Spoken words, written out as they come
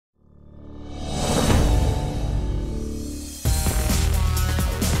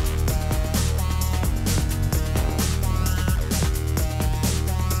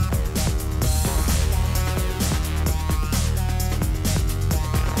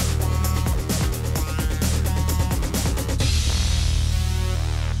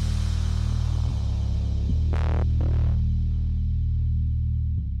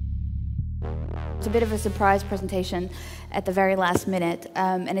bit of a surprise presentation at the very last minute,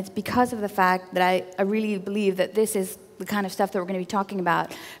 and it's because of the fact that I really believe that this is the kind of stuff that we're going to be talking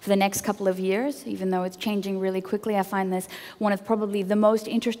about for the next couple of years. Even though it's changing really quickly, I find this one of probably the most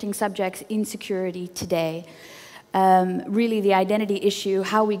interesting subjects in security today. Really the identity issue,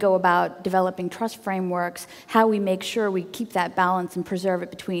 how we go about developing trust frameworks, how we make sure we keep that balance and preserve it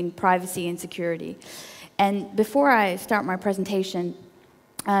between privacy and security. And before I start my presentation,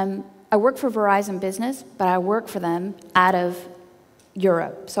 I work for Verizon Business, but I work for them out of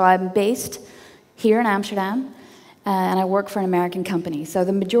Europe. So I'm based here in Amsterdam, and I work for an American company. So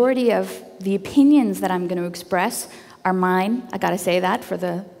the majority of the opinions that I'm going to express are mine. I got to say that for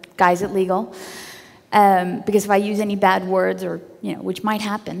the guys at legal. Because if I use any bad words, or which might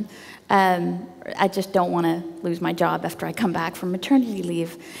happen, I just don't want to lose my job after I come back from maternity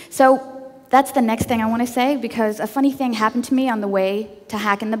leave. So that's the next thing I want to say, because a funny thing happened to me on the way to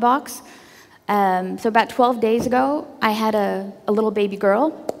Hack in the Box. So about 12 days ago, I had a little baby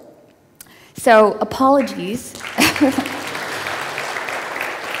girl. So apologies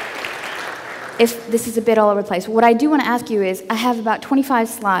if this is a bit all over the place. What I do want to ask you is, I have about 25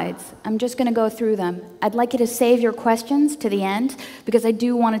 slides. I'm just going to go through them. I'd like you to save your questions to the end, because I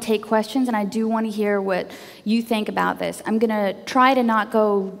do want to take questions, and I do want to hear what you think about this. I'm going to try to not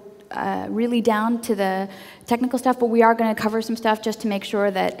go really down to the technical stuff, but we are going to cover some stuff just to make sure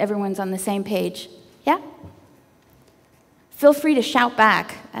that everyone's on the same page. Yeah? Feel free to shout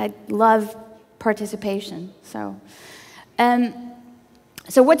back. I love participation.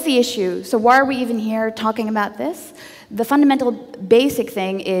 So what's the issue? So why are we even here talking about this? The fundamental basic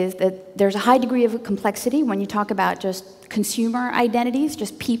thing is that there's a high degree of complexity when you talk about just consumer identities,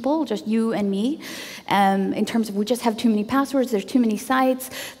 just people, just you and me, in terms of we just have too many passwords, there's too many sites,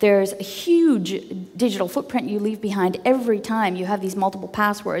 there's a huge digital footprint you leave behind every time you have these multiple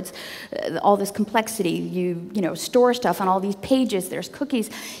passwords, all this complexity, you store stuff on all these pages, there's cookies,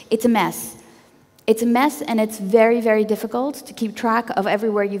 it's a mess. It's a mess, and it's very, very difficult to keep track of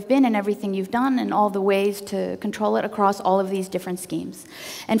everywhere you've been and everything you've done and all the ways to control it across all of these different schemes.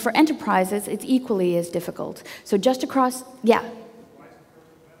 And for enterprises, it's equally as difficult. So just across, yeah.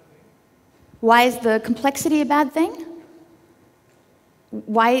 Why is the complexity a bad thing?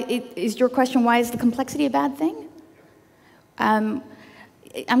 Is your question, why is the complexity a bad thing? I'm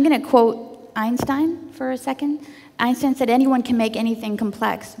going to quote Einstein for a second. Einstein said anyone can make anything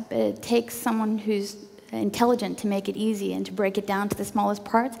complex, but it takes someone who's intelligent to make it easy and to break it down to the smallest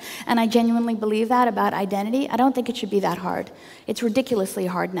parts. And I genuinely believe that about identity. I don't think it should be that hard. It's ridiculously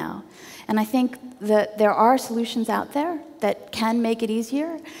hard now. And I think that there are solutions out there that can make it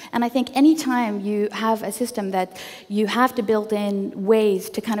easier. And I think anytime you have a system that you have to build in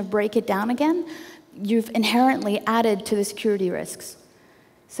ways to kind of break it down again, you've inherently added to the security risks.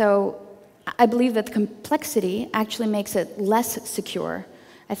 So I believe that the complexity actually makes it less secure.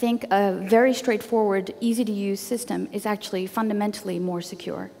 I think a very straightforward, easy-to-use system is actually fundamentally more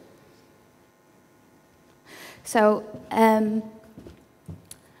secure. So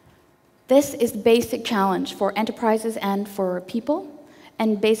this is the basic challenge for enterprises and for people.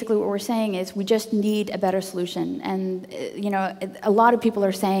 And basically what we're saying is we just need a better solution. And a lot of people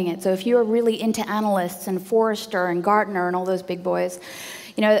are saying it. So if you're really into analysts and Forrester and Gartner and all those big boys,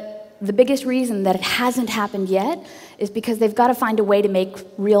 the biggest reason that it hasn't happened yet is because they've got to find a way to make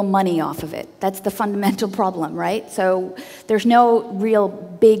real money off of it. That's the fundamental problem, right? So there's no real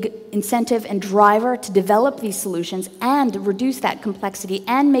big incentive and driver to develop these solutions and reduce that complexity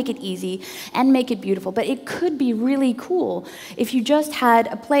and make it easy and make it beautiful. But it could be really cool if you just had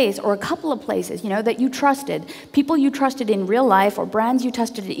a place or a couple of places, that you trusted, people you trusted in real life or brands you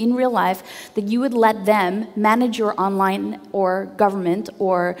trusted in real life, that you would let them manage your online or government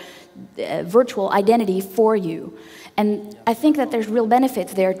or virtual identity for you. And I think that there's real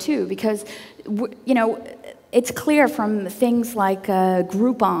benefits there too, because it's clear from things like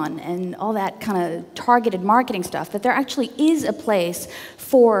Groupon and all that kind of targeted marketing stuff that there actually is a place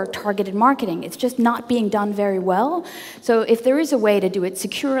for targeted marketing. It's just not being done very well. So if there is a way to do it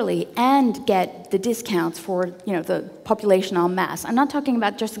securely and get the discounts for the population en masse, I'm not talking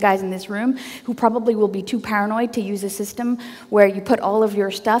about just the guys in this room who probably will be too paranoid to use a system where you put all of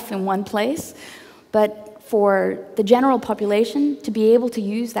your stuff in one place, but for the general population to be able to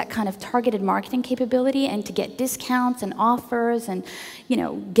use that kind of targeted marketing capability and to get discounts and offers and,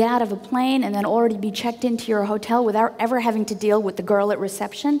 get out of a plane and then already be checked into your hotel without ever having to deal with the girl at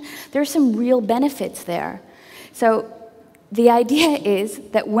reception, there's some real benefits there. So the idea is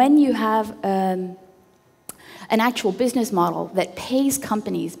that when you have an actual business model that pays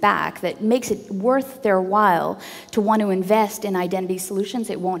companies back, that makes it worth their while to want to invest in identity solutions,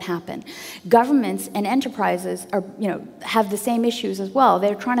 it won't happen. Governments and enterprises are, have the same issues as well.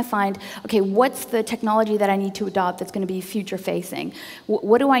 They're trying to find, okay, what's the technology that I need to adopt that's going to be future-facing?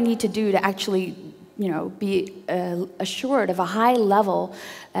 What do I need to do to actually be assured of a high level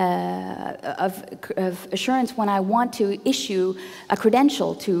of assurance when I want to issue a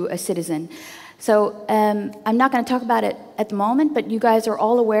credential to a citizen? So I'm not going to talk about it at the moment, but you guys are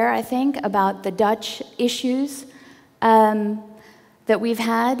all aware, I think, about the Dutch issues that we've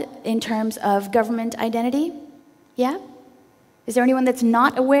had in terms of government identity. Yeah? Is there anyone that's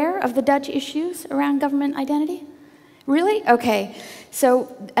not aware of the Dutch issues around government identity? Really? Okay.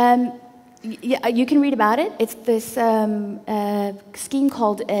 So yeah, you can read about it. It's this scheme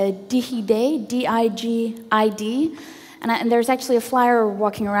called DigiD, D-I-G-I-D. And there's actually a flyer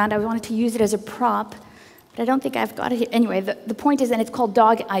walking around. I wanted to use it as a prop, but I don't think I've got it here. Anyway, the point is, and it's called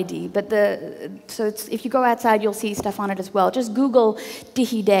Dog ID, but so if you go outside, you'll see stuff on it as well. Just Google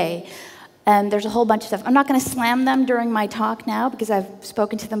DigiD, and there's a whole bunch of stuff. I'm not going to slam them during my talk now, because I've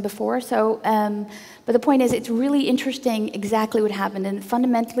spoken to them before. So, but the point is, it's really interesting exactly what happened. And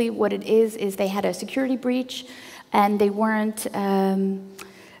fundamentally, what it is they had a security breach, and they weren't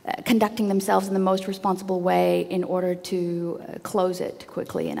conducting themselves in the most responsible way in order to close it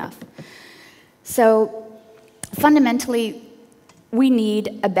quickly enough. So fundamentally, we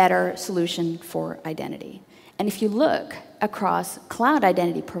need a better solution for identity. And if you look across cloud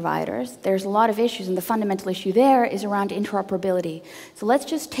identity providers, there's a lot of issues, and the fundamental issue there is around interoperability. So let's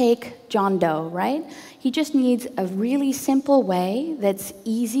just take John Doe, right? He just needs a really simple way that's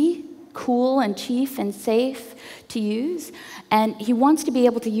easy, cool, and cheap, and safe to use. And he wants to be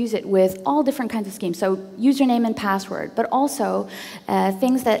able to use it with all different kinds of schemes. So username and password, but also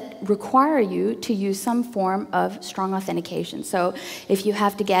things that require you to use some form of strong authentication. So if you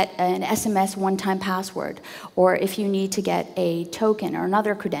have to get an SMS one-time password, or if you need to get a token or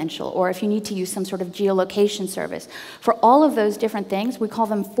another credential, or if you need to use some sort of geolocation service. For all of those different things, we call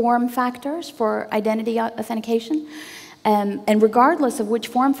them form factors for identity authentication. And regardless of which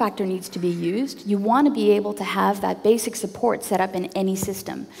form factor needs to be used, you want to be able to have that basic support set up in any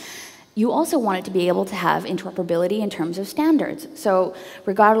system. You also want it to be able to have interoperability in terms of standards. So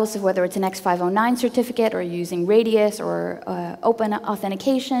regardless of whether it's an X509 certificate or using Radius or open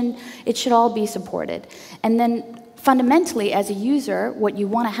authentication, it should all be supported. And then fundamentally, as a user, what you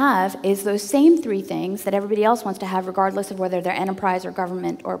want to have is those same three things that everybody else wants to have, regardless of whether they're enterprise or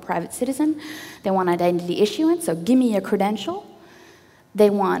government or a private citizen. They want identity issuance, so give me a credential.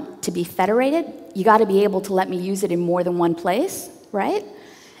 They want to be federated. You got to be able to let me use it in more than one place, right?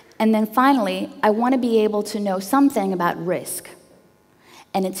 And then finally, I want to be able to know something about risk.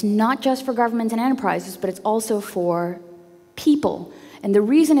 And it's not just for governments and enterprises, but it's also for people. And the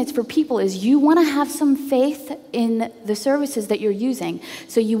reason it's for people is you want to have some faith in the services that you're using.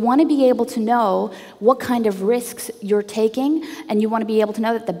 So you want to be able to know what kind of risks you're taking, and you want to be able to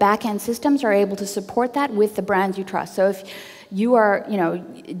know that the back-end systems are able to support that with the brands you trust. So if you are,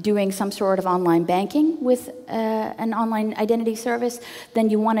 doing some sort of online banking with an online identity service, then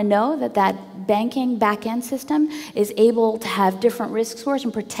you want to know that that banking back-end system is able to have different risk scores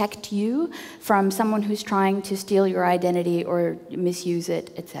and protect you from someone who's trying to steal your identity or misuse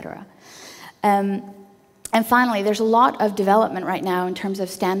it, etc. And finally, there's a lot of development right now in terms of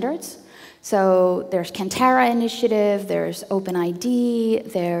standards. So there's Kantara initiative, there's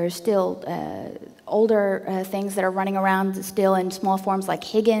OpenID, there's still older things that are running around still in small forms like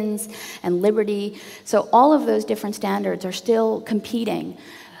Higgins and Liberty. So all of those different standards are still competing.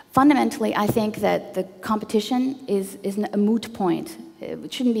 Fundamentally, I think that the competition is a moot point.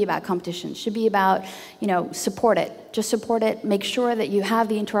 It shouldn't be about competition. It should be about, support it. Just support it. Make sure that you have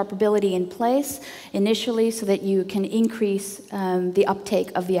the interoperability in place initially so that you can increase the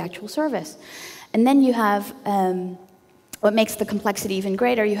uptake of the actual service. And then you have what makes the complexity even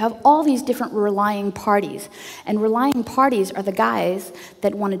greater, you have all these different relying parties. And relying parties are the guys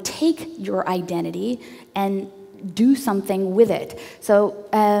that want to take your identity and do something with it. So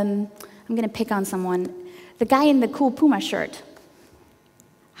I'm going to pick on someone. The guy in the cool Puma shirt.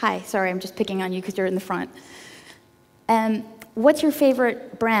 Hi, sorry, I'm just picking on you because you're in the front. What's your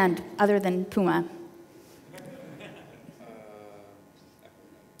favorite brand other than Puma?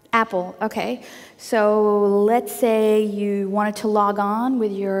 Apple, okay. So let's say you wanted to log on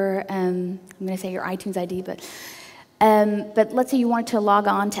with your, I'm going to say your iTunes ID, but let's say you wanted to log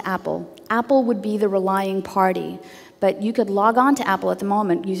on to Apple. Apple would be the relying party, but you could log on to Apple at the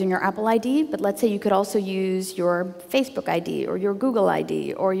moment using your Apple ID, but let's say you could also use your Facebook ID or your Google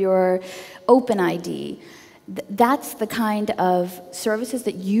ID or your Open ID. That's the kind of services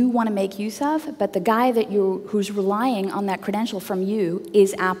that you want to make use of, but the guy who's relying on that credential from you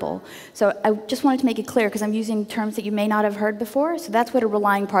is Apple. So I just wanted to make it clear, because I'm using terms that you may not have heard before. So that's what a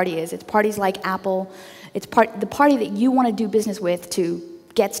relying party is. It's parties like Apple. It's the party that you want to do business with to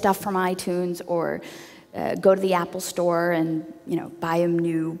get stuff from iTunes or go to the Apple store and buy a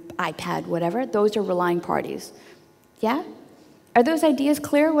new iPad, whatever. Those are relying parties. Yeah? Are those ideas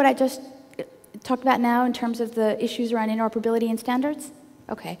clear, what I just talked about now in terms of the issues around interoperability and standards?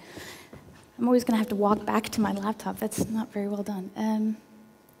 Okay. I'm always going to have to walk back to my laptop. That's not very well done.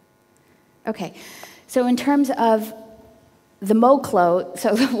 Okay. So in terms of the MoCLO,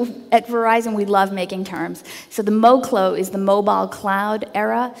 so at Verizon we love making terms. So the MoCLO is the mobile cloud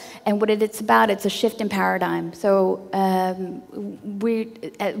era, and what it's about, it's a shift in paradigm. So we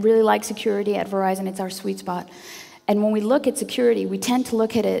really like security at Verizon. It's our sweet spot. And when we look at security, we tend to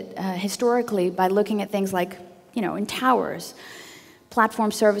look at it historically by looking at things like, in towers,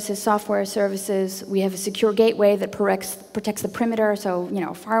 platform services, software services. We have a secure gateway that protects the perimeter, so,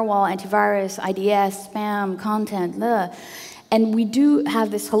 firewall, antivirus, IDS, spam, content, blah. And we do have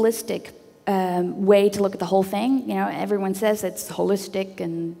this holistic way to look at the whole thing. Everyone says it's holistic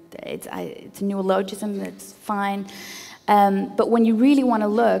and it's a neologism, that's fine. But when you really want to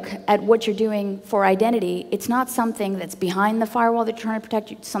look at what you're doing for identity, it's not something that's behind the firewall that you're trying to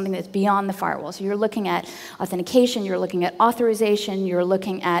protect, it's something that's beyond the firewall. So you're looking at authentication, you're looking at authorization, you're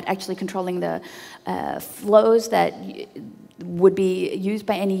looking at actually controlling the flows that would be used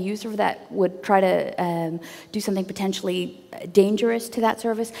by any user that would try to do something potentially dangerous to that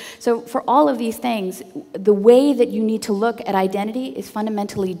service. So for all of these things, the way that you need to look at identity is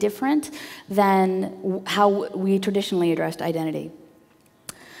fundamentally different than how we traditionally addressed identity.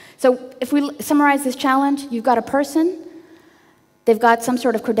 So if we summarize this challenge, you've got a person, they've got some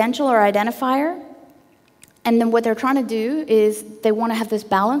sort of credential or identifier, and then what they're trying to do is they want to have this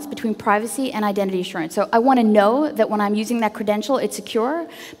balance between privacy and identity assurance. So I want to know that when I'm using that credential, it's secure,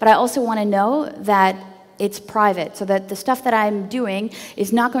 but I also want to know that it's private, so that the stuff that I'm doing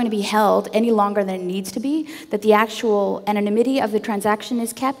is not going to be held any longer than it needs to be, that the actual anonymity of the transaction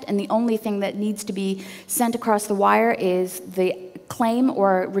is kept, and the only thing that needs to be sent across the wire is the claim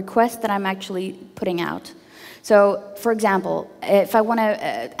or request that I'm actually putting out. So, for example, if I want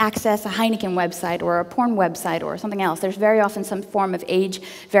to access a Heineken website or a porn website or something else, there's very often some form of age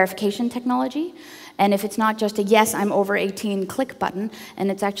verification technology. And if it's not just a yes, I'm over 18 click button,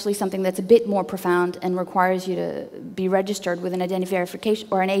 and it's actually something that's a bit more profound and requires you to be registered with an identity verification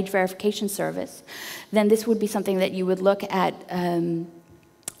or an age verification service, then this would be something that you would look at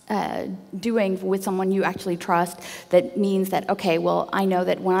doing with someone you actually trust. That means that, okay, well, I know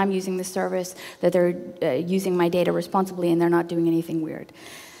that when I'm using this service, that they're using my data responsibly and they're not doing anything weird.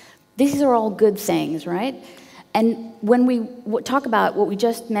 These are all good things, right? And when we talk about what we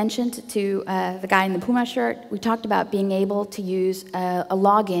just mentioned to the guy in the Puma shirt, we talked about being able to use a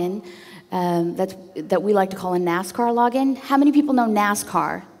login that we like to call a NASCAR login. How many people know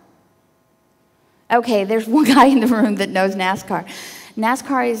NASCAR? Okay, there's one guy in the room that knows NASCAR.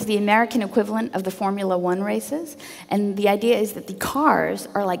 NASCAR is the American equivalent of the Formula One races, and the idea is that the cars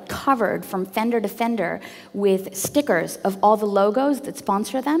are like covered from fender to fender with stickers of all the logos that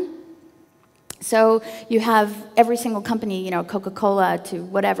sponsor them. So you have every single company, Coca-Cola to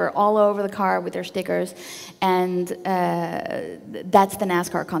whatever, all over the car with their stickers, and that's the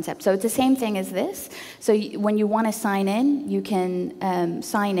NASCAR concept. So it's the same thing as this. So when you want to sign in, you can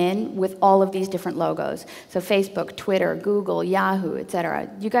sign in with all of these different logos. So Facebook, Twitter, Google, Yahoo, etc.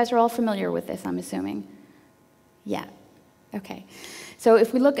 You guys are all familiar with this, I'm assuming? Yeah. Okay. So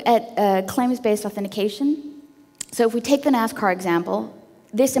if we look at claims-based authentication, so if we take the NASCAR example,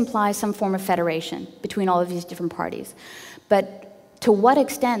 this implies some form of federation between all of these different parties. But to what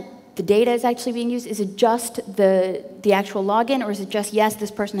extent the data is actually being used? Is it just the actual login, or is it just, yes,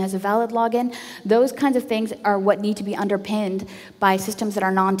 this person has a valid login? Those kinds of things are what need to be underpinned by systems that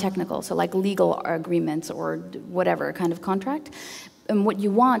are non-technical, so like legal agreements or whatever kind of contract. And what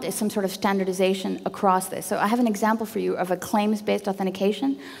you want is some sort of standardization across this. So I have an example for you of a claims-based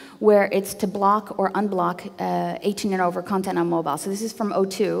authentication where it's to block or unblock 18 and over content on mobile. So this is from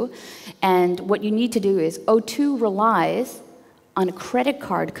O2, and what you need to do is O2 relies on a credit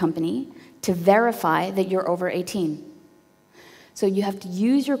card company to verify that you're over 18. So you have to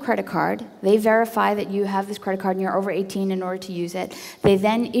use your credit card. They verify that you have this credit card and you're over 18 in order to use it. They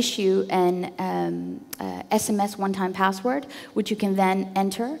then issue an SMS one-time password, which you can then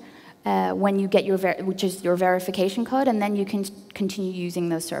enter when you get which is your verification code, and then you can continue using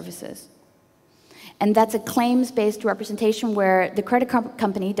those services. And that's a claims-based representation where the credit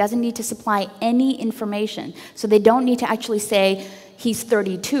company doesn't need to supply any information. So they don't need to actually say, he's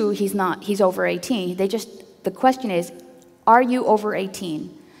 32, he's not, he's over 18. The question is, are you over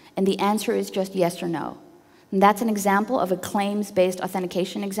 18? And the answer is just yes or no. And that's an example of a claims-based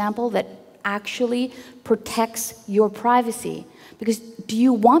authentication example that actually protects your privacy. Because do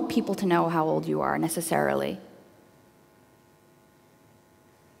you want people to know how old you are necessarily?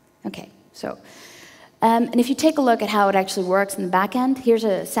 Okay, so, and if you take a look at how it actually works in the back end, here's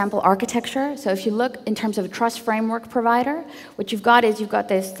a sample architecture. So if you look in terms of a trust framework provider, what you've got is you've got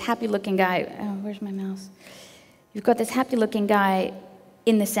this happy-looking guy. Oh, where's my mouse? You've got this happy-looking guy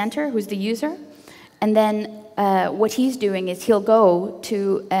in the center who's the user. And then what he's doing is he'll go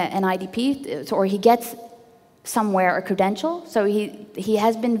to an IDP, or he gets somewhere a credential. So he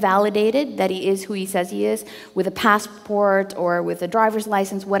has been validated that he is who he says he is with a passport or with a driver's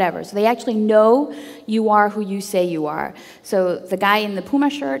license, whatever. So they actually know you are who you say you are. So the guy in the Puma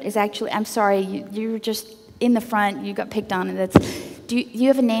shirt is actually, I'm sorry, you're just in the front, you got picked on, and that's, do you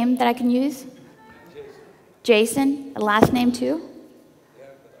have a name that I can use? Jason, a last name too?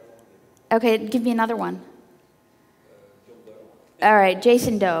 Okay, give me another one. All right,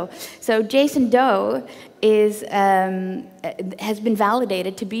 Jason Doe. So Jason Doe is, has been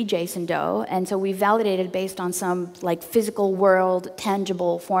validated to be Jason Doe, and so we validated based on some like physical world,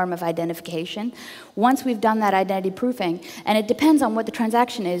 tangible form of identification. Once we've done that identity proofing, and it depends on what the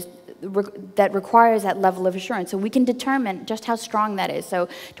transaction is that requires that level of assurance. So we can determine just how strong that is. So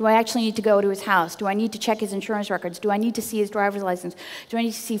do I actually need to go to his house? Do I need to check his insurance records? Do I need to see his driver's license? Do I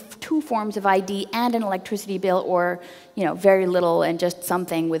need to see 2 forms of ID and an electricity bill, or very little and just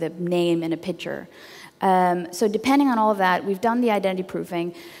something with a name and a picture? So depending on all of that, we've done the identity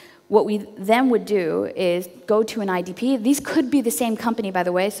proofing. What we then would do is go to an IDP. These could be the same company, by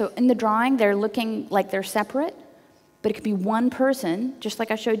the way. So in the drawing, they're looking like they're separate. But it could be one person, just like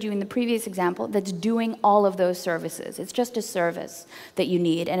I showed you in the previous example, that's doing all of those services. It's just a service that you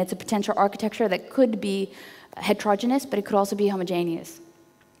need, and it's a potential architecture that could be heterogeneous, but it could also be homogeneous.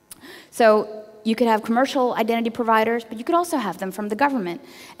 So you could have commercial identity providers, but you could also have them from the government.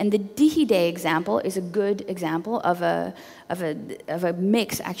 And the DHID example is a good example of a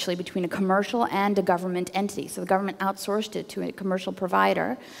mix, actually, between a commercial and a government entity. So the government outsourced it to a commercial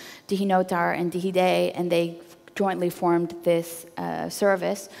provider, KEYNOTE and DHID, and they jointly formed this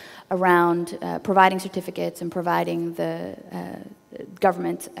service around providing certificates and providing the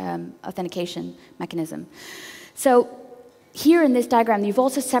government authentication mechanism. So here in this diagram, you've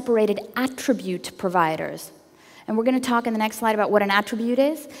also separated attribute providers. And we're going to talk in the next slide about what an attribute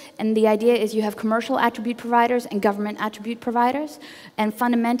is. And the idea is you have commercial attribute providers and government attribute providers. And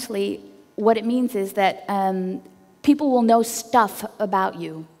fundamentally, what it means is that people will know stuff about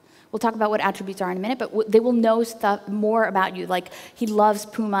you. We'll talk about what attributes are in a minute, but they will know stuff more about you. Like, he loves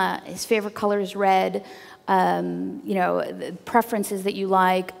Puma, his favorite color is red, the preferences that you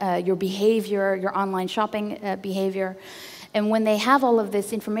like, your behavior, your online shopping behavior. And when they have all of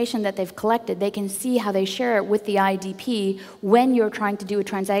this information that they've collected, they can see how they share it with the IDP when you're trying to do a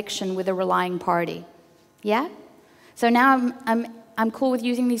transaction with a relying party. Yeah? So now I'm cool with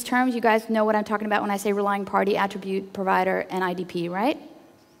using these terms. You guys know what I'm talking about when I say relying party, attribute, provider, and IDP, right?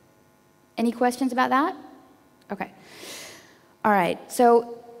 Any questions about that? Okay. All right.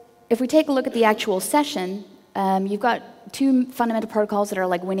 So if we take a look at the actual session, you've got 2 fundamental protocols that are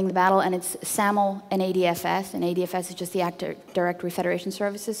like winning the battle, and it's SAML and ADFS. And ADFS is just the Active Directory Federation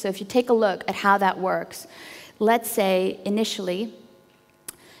Services. So if you take a look at how that works, let's say initially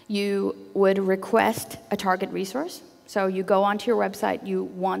you would request a target resource. So you go onto your website, you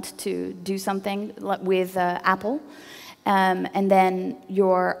want to do something with Apple. And then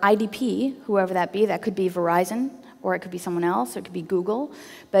your IDP, whoever that be, that could be Verizon, or it could be someone else, or it could be Google,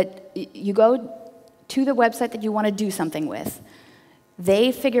 but you go to the website that you want to do something with.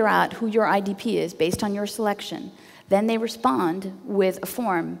 They figure out who your IDP is based on your selection. Then they respond with a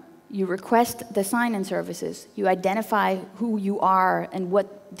form. You request the sign-in services. You identify who you are and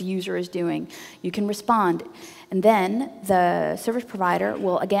what the user is doing. You can respond. And then the service provider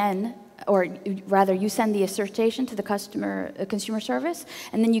will again, or rather you send the assertion to the consumer service,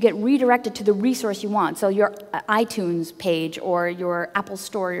 and then you get redirected to the resource you want. So your iTunes page or your Apple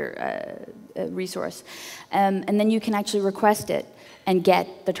Store resource. And then you can actually request it and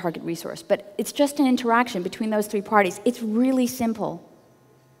get the target resource. But it's just an interaction between those 3 parties. It's really simple.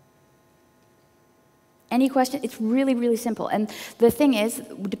 Any question? It's really, really simple. And the thing is,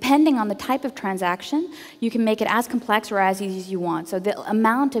 depending on the type of transaction, you can make it as complex or as easy as you want. So the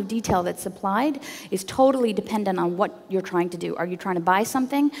amount of detail that's supplied is totally dependent on what you're trying to do. Are you trying to buy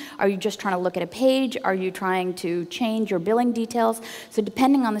something? Are you just trying to look at a page? Are you trying to change your billing details? So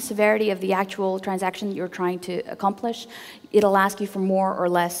depending on the severity of the actual transaction that you're trying to accomplish, it'll ask you for more or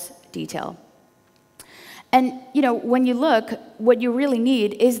less detail. And when you look, what you really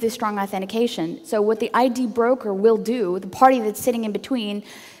need is this strong authentication. So what the ID broker will do, the party that's sitting in between,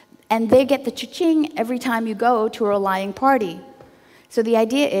 and they get the cha-ching every time you go to a relying party. So the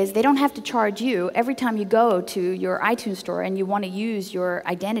idea is they don't have to charge you every time you go to your iTunes store and you want to use your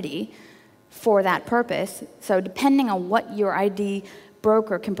identity for that purpose. So depending on what your ID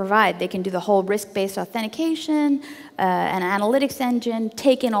broker can provide, they can do the whole risk-based authentication, an analytics engine,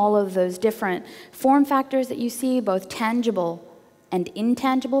 take in all of those different form factors that you see, both tangible and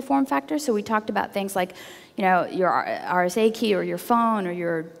intangible form factors. So we talked about things like, your RSA key or your phone or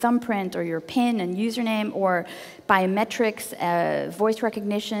your thumbprint or your PIN and username or biometrics, voice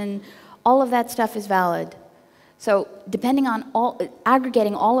recognition. All of that stuff is valid. So depending on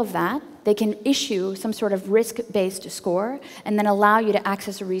aggregating all of that, they can issue some sort of risk-based score and then allow you to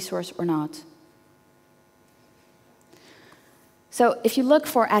access a resource or not. So if you look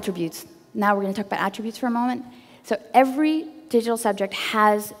for attributes, now we're going to talk about attributes for a moment. So every digital subject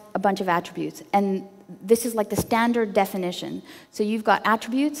has a bunch of attributes, and this is like the standard definition. So you've got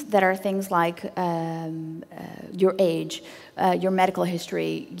attributes that are things like your age, your medical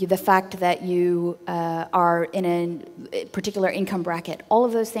history, the fact that you are in a particular income bracket. All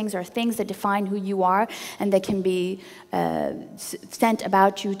of those things are things that define who you are and that can be sent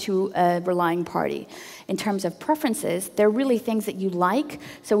about you to a relying party. In terms of preferences, they're really things that you like.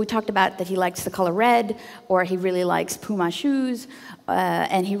 So we talked about that he likes the color red, or he really likes Puma shoes,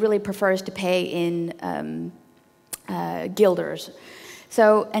 and he really prefers to pay in guilders.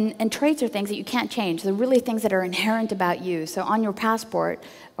 So, and traits are things that you can't change. They're really things that are inherent about you. So on your passport,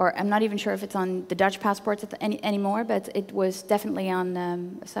 or I'm not even sure if it's on the Dutch passports anymore, but it was definitely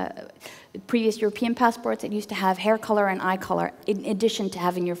on previous European passports. It used to have hair color and eye color in addition to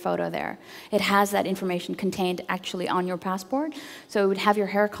having your photo there. It has that information contained actually on your passport. So it would have your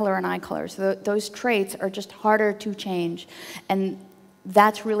hair color and eye color. So those traits are just harder to change. And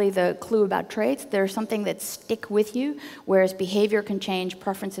that's really the clue about traits. They're something that stick with you, whereas behavior can change,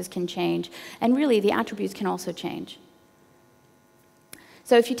 preferences can change, and really the attributes can also change.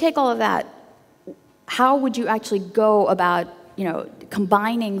 So if you take all of that, how would you actually go about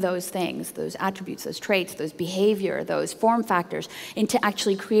combining those things, those attributes, those traits, those behavior, those form factors, into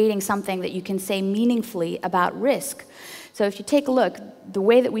actually creating something that you can say meaningfully about risk? So if you take a look, the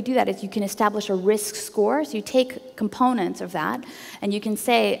way that we do that is you can establish a risk score. So you take components of that, and you can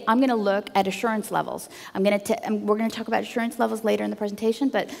say, I'm going to look at assurance levels. We're going to talk about assurance levels later in the presentation,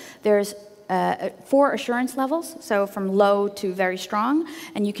 but there's 4 assurance levels, so from low to very strong,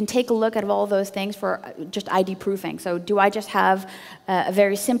 and you can take a look at all those things for just ID proofing. So do I just have a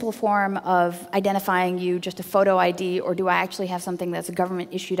very simple form of identifying you, just a photo ID, or do I actually have something that's a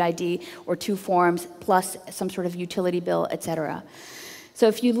government-issued ID, or 2 forms, plus some sort of utility bill, etc.? So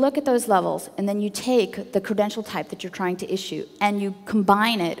if you look at those levels, and then you take the credential type that you're trying to issue, and you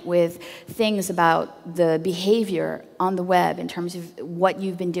combine it with things about the behavior on the web in terms of what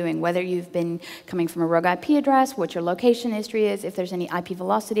you've been doing, whether you've been coming from a rogue IP address, what your location history is, if there's any IP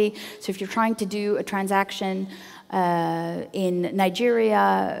velocity. So if you're trying to do a transaction in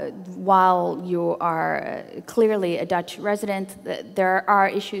Nigeria while you are clearly a Dutch resident, there are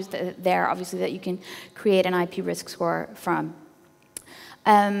issues there, obviously, that you can create an IP risk score from.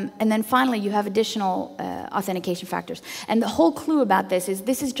 And then finally, you have additional authentication factors. And the whole clue about this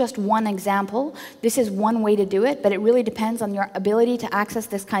is just one example. This is one way to do it, but it really depends on your ability to access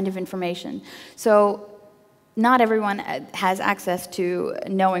this kind of information. So not everyone has access to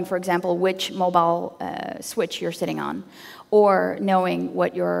knowing, for example, which mobile switch you're sitting on, or knowing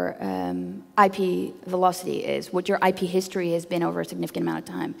what your IP velocity is, what your IP history has been over a significant amount of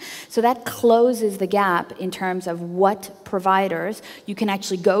time. So that closes the gap in terms of what providers you can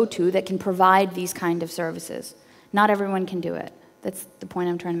actually go to that can provide these kind of services. Not everyone can do it. That's the point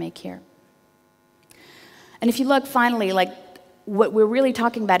I'm trying to make here. And if you look finally, like, what we're really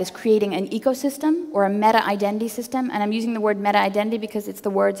talking about is creating an ecosystem or a meta-identity system. And I'm using the word meta-identity because it's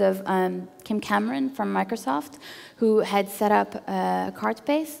the words of Kim Cameron from Microsoft, who had set up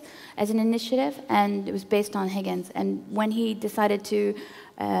CardSpace as an initiative, and it was based on Higgins. And when he decided to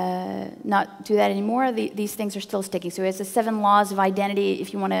not do that anymore, these things are still sticky. So he has the 7 laws of identity.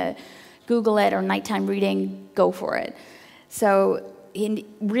 If you want to Google it or nighttime reading, go for it. So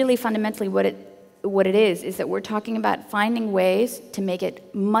really fundamentally what it what it is that we're talking about finding ways to make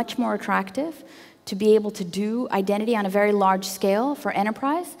it much more attractive to be able to do identity on a very large scale for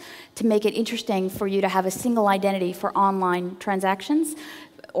enterprise, to make it interesting for you to have a single identity for online transactions,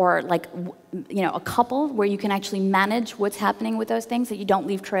 or like, you know, a couple where you can actually manage what's happening with those things, that you don't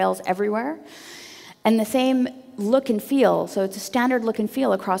leave trails everywhere. And the same look and feel, so it's a standard look and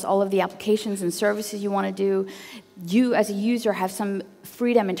feel across all of the applications and services you want to do. You as a user have some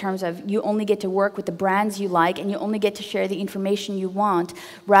freedom in terms of you only get to work with the brands you like, and you only get to share the information you want,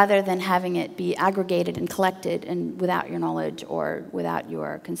 rather than having it be aggregated and collected and without your knowledge or without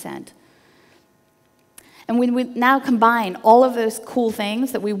your consent. And when we now combine all of those cool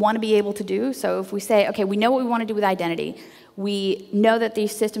things that we want to be able to do, so if we say, okay, we know what we want to do with identity, we know that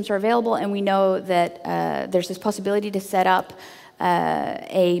these systems are available, and we know that there's this possibility to set up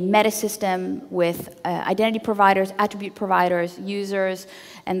a meta system with identity providers, attribute providers, users,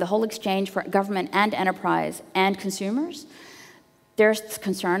 and the whole exchange for government and enterprise and consumers. There's this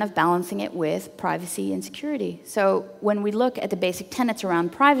concern of balancing it with privacy and security. So when we look at the basic tenets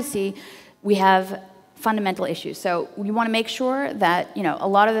around privacy, we have fundamental issues. So we want to make sure that, you know, a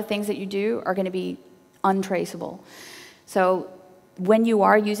lot of the things that you do are going to be untraceable. So when you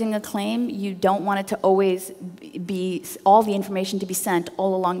are using a claim, you don't want it to always be all the information to be sent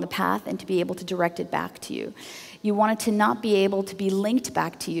all along the path and to be able to direct it back to you. You want it to not be able to be linked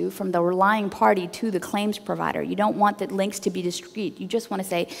back to you from the relying party to the claims provider. You don't want the links to be discrete. You just want to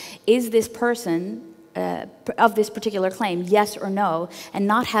say, is this person of this particular claim, yes or no, and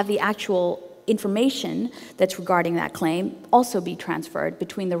not have the actual information that's regarding that claim also be transferred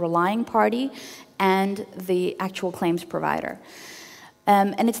between the relying party and the actual claims provider.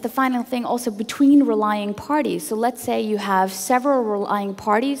 And it's the final thing also between relying parties. So let's say you have several relying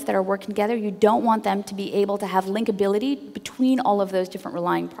parties that are working together. You don't want them to be able to have linkability between all of those different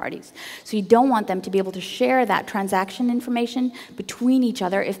relying parties. So you don't want them to be able to share that transaction information between each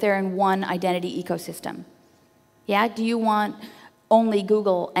other if they're in one identity ecosystem. Yeah, do you want only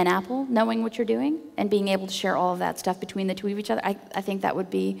Google and Apple knowing what you're doing and being able to share all of that stuff between the two of each other? I think that would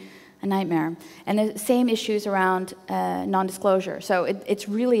be a nightmare. And the same issues around non-disclosure. So it's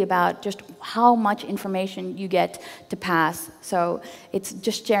really about just how much information you get to pass. So it's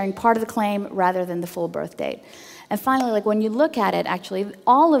just sharing part of the claim rather than the full birth date. And finally, like when you look at it, actually,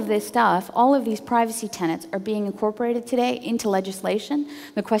 all of this stuff, all of these privacy tenets are being incorporated today into legislation.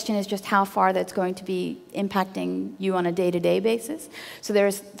 The question is just how far that's going to be impacting you on a day-to-day basis. So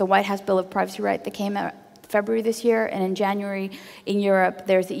there's the White House Bill of Privacy Right that came out February this year, and in January in Europe,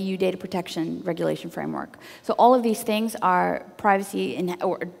 there's the EU Data Protection Regulation Framework. So all of these things are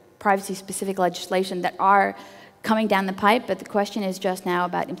privacy-specific legislation that are coming down the pipe, but the question is just now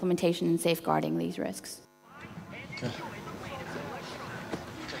about implementation and safeguarding these risks. Okay. Okay,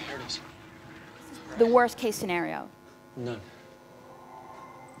 here it is. The worst case scenario. None.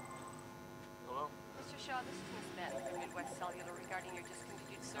 Hello? Mr. Shaw, this is Ms. Smith from Midwest Cellular regarding your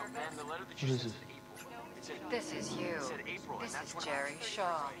discontinued service. Ma'am, the letter that you sent This is you. This is Jerry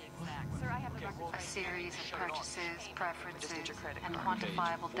Shaw. Sir, I have the record. A series of purchases, preferences, and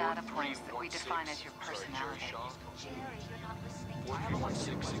quantifiable data points that we define as your personality.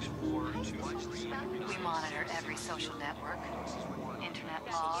 We monitor every social network, internet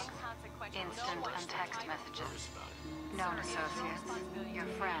logs, instant and text messages, known associates, your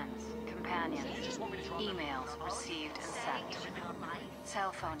friends, companions, emails received and sent,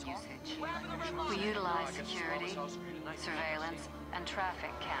 cell phone usage. We utilize security, surveillance, and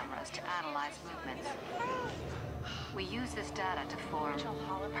traffic cameras to analyze movements. We use this data to form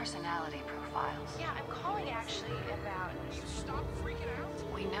personality profiles. Yeah, I'm calling actually about... You stop freaking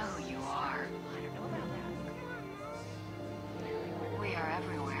out? We know who you are. I don't know about that. We are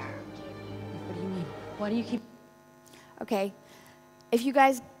everywhere. What do you mean? Why do you keep... Okay, if you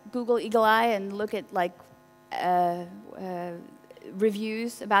guys Google Eagle Eye and look at like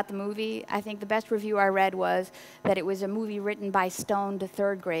reviews about the movie, I think the best review I read was that it was a movie written by stoned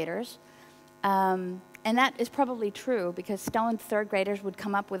third graders. And that is probably true, because stoned third graders would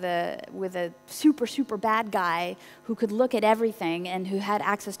come up with a super, super bad guy who could look at everything and who had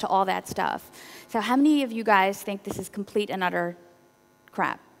access to all that stuff. So how many of you guys think this is complete and utter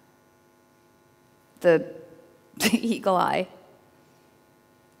crap? The Eagle Eye.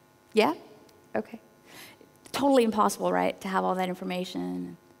 Yeah? Okay. Totally impossible, right, to have all that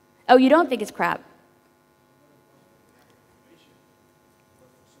information. Oh, you don't think it's crap?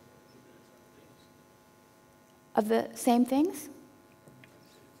 Of the same things?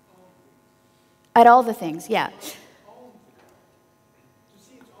 At all the things, yeah.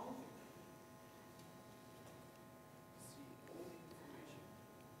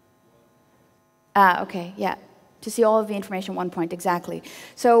 Okay, yeah. To see all of the information at one point, exactly.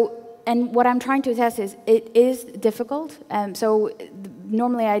 So, and what I'm trying to attest is it is difficult.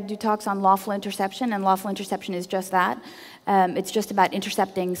 Normally I do talks on lawful interception, and lawful interception is just that. It's just about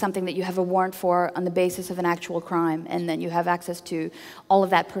intercepting something that you have a warrant for on the basis of an actual crime, and then you have access to all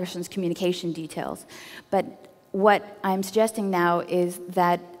of that person's communication details. But what I'm suggesting now is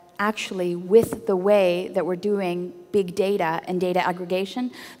that actually with the way that we're doing big data and data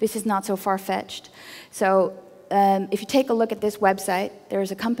aggregation, this is not so far-fetched. So if you take a look at this website,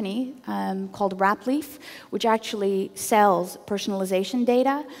 there's a company called Rapleaf, which actually sells personalization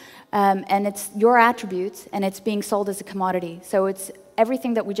data, and it's your attributes, and it's being sold as a commodity. So it's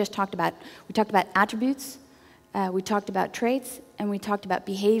everything that we just talked about. We talked about attributes, we talked about traits, and we talked about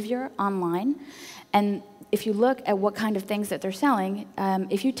behavior online. And if you look at what kind of things that they're selling,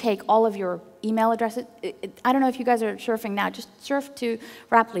 if you take all of your email addresses, I don't know if you guys are surfing now, just surf to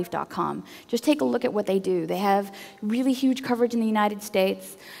rapleaf.com. Just take a look at what they do. They have really huge coverage in the United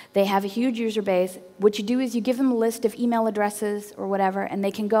States. They have a huge user base. What you do is you give them a list of email addresses or whatever, and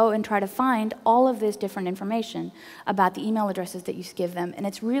they can go and try to find all of this different information about the email addresses that you give them. And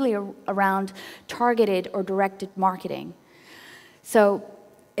it's really around targeted or directed marketing. So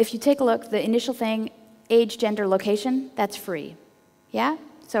if you take a look, the initial thing, age, gender, location, that's free. Yeah?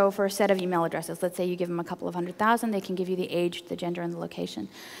 So for a set of email addresses, let's say you give them a couple of 100,000, they can give you the age, the gender, and the location.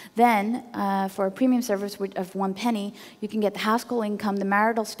 Then, for a premium service of 1 penny, you can get the household income, the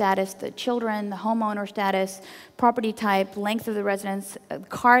marital status, the children, the homeowner status, property type, length of the residence,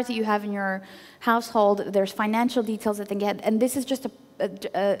 cars that you have in your household. There's financial details that they get, and this is just a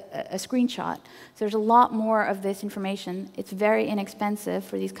screenshot. So there's a lot more of this information. It's very inexpensive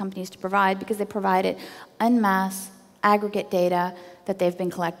for these companies to provide because they provide it en masse, aggregate data that they've been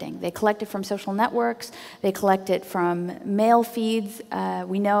collecting. They collect it from social networks, they collect it from mail feeds.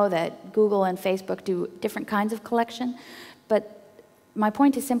 We know that Google and Facebook do different kinds of collection, but my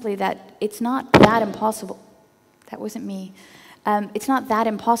point is simply that it's not that impossible. That wasn't me. It's not that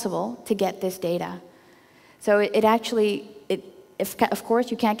impossible to get this data. So it actually, of course,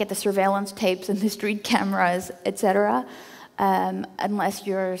 you can't get the surveillance tapes and the street cameras, etc., unless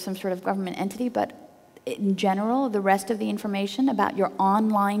you're some sort of government entity, but in general, the rest of the information about your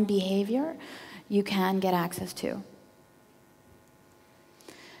online behavior, you can get access to.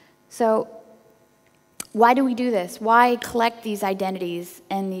 So why do we do this? Why collect these identities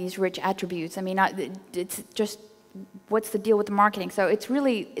and these rich attributes? I mean, it's just, what's the deal with the marketing? So it's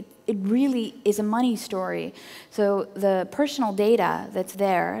really, it really is a money story. So the personal data that's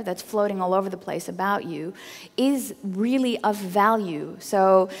there, that's floating all over the place about you, is really of value.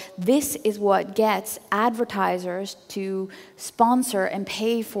 So this is what gets advertisers to sponsor and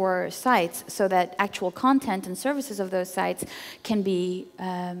pay for sites so that actual content and services of those sites can be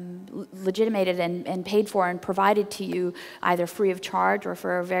legitimated and paid for and provided to you either free of charge or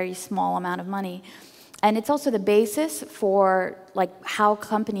for a very small amount of money. And it's also the basis for how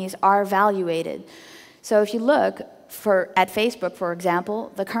companies are evaluated. So if you look at Facebook, for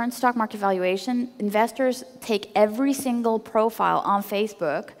example, the current stock market valuation, investors take every single profile on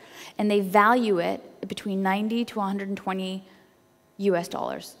Facebook and they value it between 90 to 120 US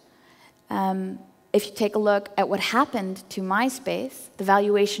dollars. If you take a look at what happened to MySpace, the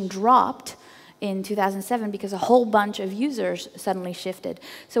valuation dropped in 2007 because a whole bunch of users suddenly shifted.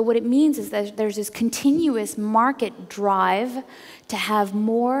 So what it means is that there's this continuous market drive to have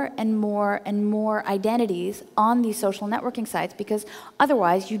more and more and more identities on these social networking sites because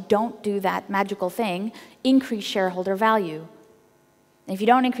otherwise you don't do that magical thing, increase shareholder value. And if you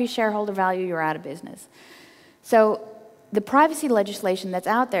don't increase shareholder value, you're out of business. So the privacy legislation that's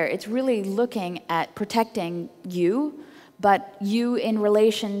out there, it's really looking at protecting you, but you in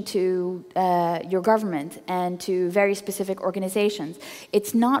relation to your government and to very specific organizations.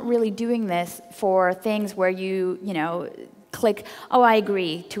 It's not really doing this for things where you click, oh, I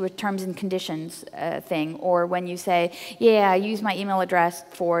agree to a terms and conditions thing, or when you say, yeah, I use my email address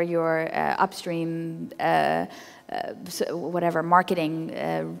for your upstream whatever,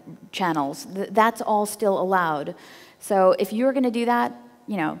 marketing channels. That's all still allowed. So if you're going to do that,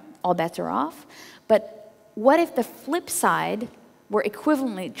 all bets are off. But what if the flip side were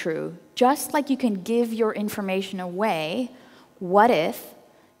equivalently true? Just like you can give your information away, what if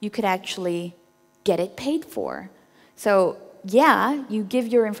you could actually get it paid for? So yeah, you give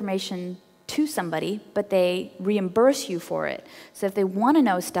your information to somebody, but they reimburse you for it. So if they want to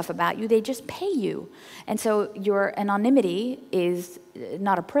know stuff about you, they just pay you. And so your anonymity is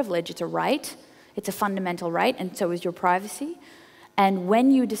not a privilege, it's a right. It's a fundamental right, and so is your privacy. And when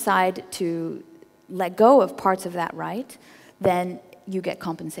you decide to let go of parts of that right, then you get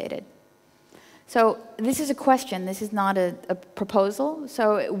compensated. So this is a question, this is not a proposal.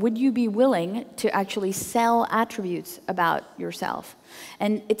 So would you be willing to actually sell attributes about yourself?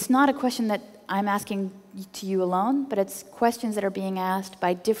 And it's not a question that I'm asking to you alone, but it's questions that are being asked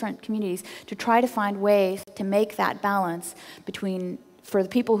by different communities to try to find ways to make that balance between, for the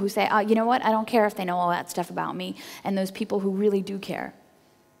people who say, oh, you know what, I don't care if they know all that stuff about me, and those people who really do care.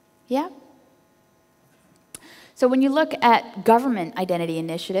 Yeah? So when you look at government identity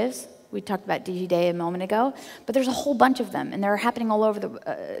initiatives, we talked about DigiDay a moment ago, but there's a whole bunch of them, and they're happening all over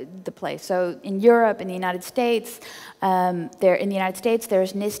the place. So in Europe, in the United States,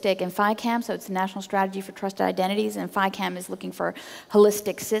 there's NISTIC and FICAM, so it's the National Strategy for Trusted Identities, and FICAM is looking for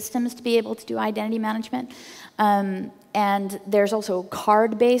holistic systems to be able to do identity management. And there's also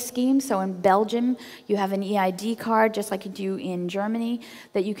card-based schemes. So in Belgium, you have an EID card, just like you do in Germany,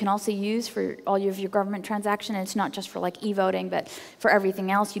 that you can also use for all of your government transaction. And it's not just for like e-voting, but for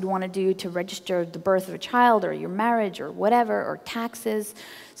everything else you'd want to do to register the birth of a child or your marriage or whatever, or taxes.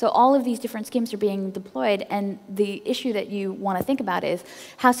 So all of these different schemes are being deployed. And the issue that you want to think about is,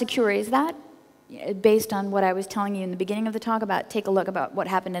 how secure is that? Based on what I was telling you in the beginning of the talk about, take a look about what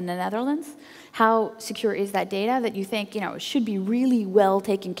happened in the Netherlands. How secure is that data that you think, should be really well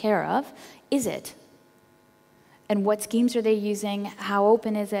taken care of? Is it? And what schemes are they using? How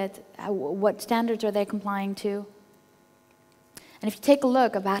open is it? What standards are they complying to? And if you take a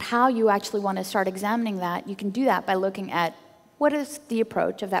look about how you actually want to start examining that, you can do that by looking at what is the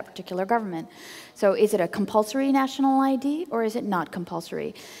approach of that particular government. So is it a compulsory national ID, or is it not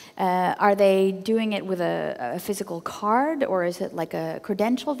compulsory? Are they doing it with a physical card, or is it like a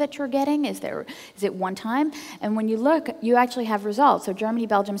credential that you're getting? Is it one time? And when you look, you actually have results. So Germany,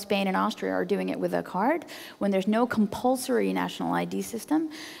 Belgium, Spain, and Austria are doing it with a card. When there's no compulsory national ID system,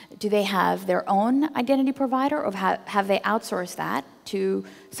 do they have their own identity provider, or have they outsourced that to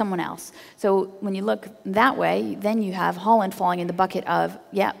someone else? So when you look that way, then you have Holland falling in the bucket of,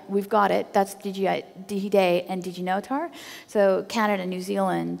 yeah, we've got it. That's DigiDay and DigiNotar. So Canada, New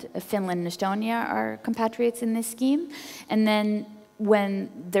Zealand, Finland, and Estonia are compatriots in this scheme. And then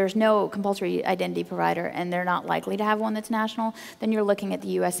when there's no compulsory identity provider and they're not likely to have one that's national, then you're looking at the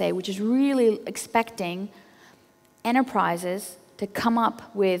USA, which is really expecting enterprises to come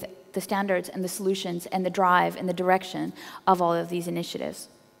up with the standards and the solutions and the drive and the direction of all of these initiatives.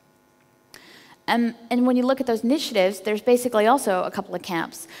 And when you look at those initiatives, there's basically also a couple of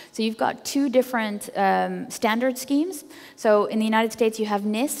camps. So you've got two different standard schemes. So in the United States, you have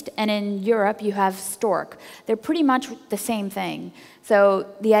NIST, and in Europe, you have STORC. They're pretty much the same thing. So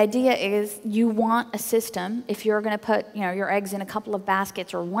the idea is you want a system, if you're going to put your eggs in a couple of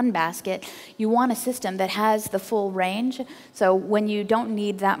baskets or one basket, you want a system that has the full range. So when you don't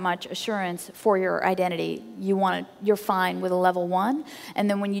need that much assurance for your identity, you're fine with a level 1. And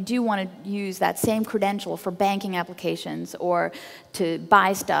then when you do want to use that same credential for banking applications or to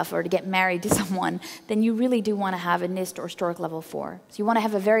buy stuff or to get married to someone, then you really do want to have a NIST or STORC level 4. So you want to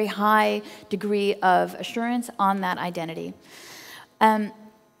have a very high degree of assurance on that identity. And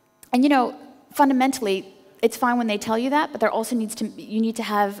fundamentally, it's fine when they tell you that, but there also you need to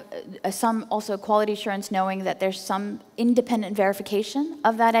have some also quality assurance, knowing that there's some independent verification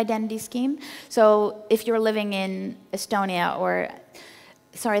of that identity scheme. So if you're living in Estonia, or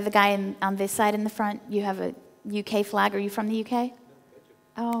sorry, the guy on this side in the front, you have a UK flag. Are you from the UK?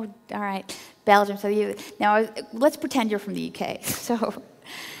 Oh, all right, Belgium. So now let's pretend you're from the UK.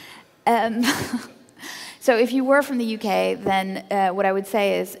 So if you were from the UK, then what I would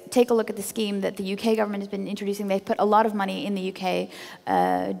say is take a look at the scheme that the UK government has been introducing. They've put a lot of money in the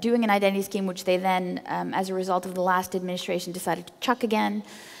UK doing an identity scheme, which they then, as a result of the last administration, decided to chuck again,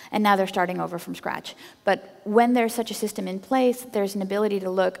 and now they're starting over from scratch. But when there's such a system in place, there's an ability to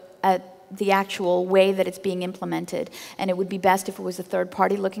look at the actual way that it's being implemented. And it would be best if it was a third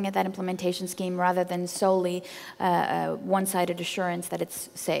party looking at that implementation scheme rather than solely one-sided assurance that it's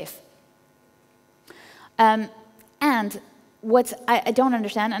safe. And what I don't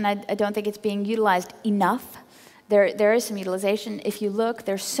understand, and I don't think it's being utilized enough, there is some utilization. If you look,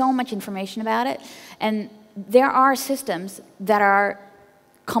 there's so much information about it. And there are systems that are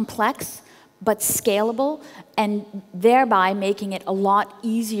complex but scalable, and thereby making it a lot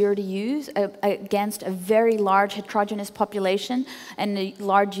easier to use against a very large heterogeneous population and a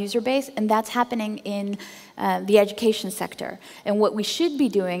large user base, and that's happening in the education sector. And what we should be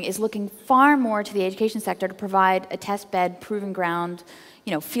doing is looking far more to the education sector to provide a test bed, proving ground,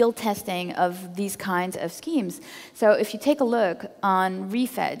 field testing of these kinds of schemes. So if you take a look on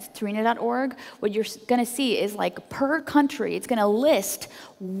refeds, Tarina.org, what you're going to see is, like, per country, it's going to list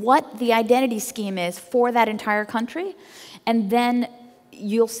what the identity scheme is for that entire country, and then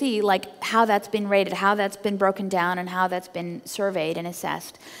you'll see like how that's been rated, how that's been broken down, and how that's been surveyed and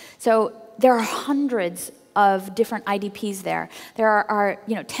assessed. So there are hundreds of different IDPs there. There are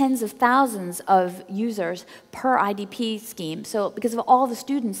tens of thousands of users per IDP scheme. So because of all the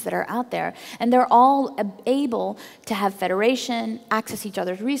students that are out there, and they're all able to have federation, access each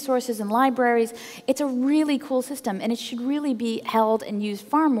other's resources and libraries. It's a really cool system, and it should really be held and used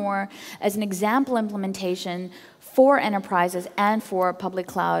far more as an example implementation for enterprises and for public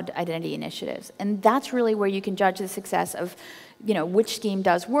cloud identity initiatives. And that's really where you can judge the success of which scheme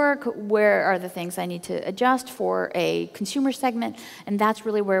does work, where are the things I need to adjust for a consumer segment, and that's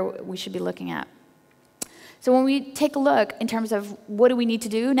really where we should be looking at. So when we take a look in terms of what do we need to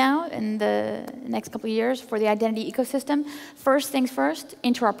do now in the next couple of years for the identity ecosystem, first things first,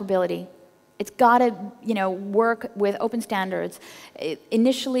 interoperability. It's got to work with open standards.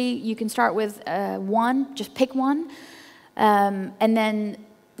 Initially, you can start with one, just pick one, and then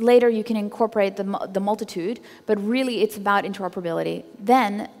later you can incorporate the multitude, but really it's about interoperability.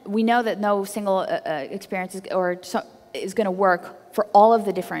 Then we know that no single experience is going to work for all of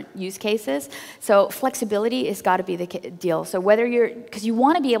the different use cases. So flexibility has got to be the deal. So whether because you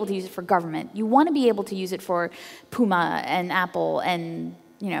want to be able to use it for government, you want to be able to use it for Puma and Apple and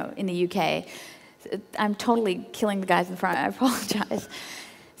in the UK. I'm totally killing the guys in front. I apologize.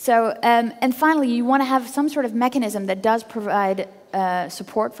 So and finally, you want to have some sort of mechanism that does provide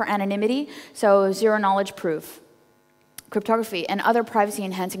support for anonymity, so zero-knowledge proof. Cryptography and other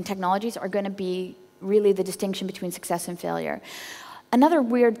privacy-enhancing technologies are going to be really the distinction between success and failure. Another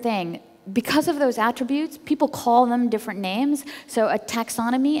weird thing, because of those attributes, people call them different names, so a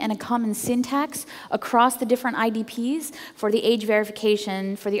taxonomy and a common syntax across the different IDPs for the age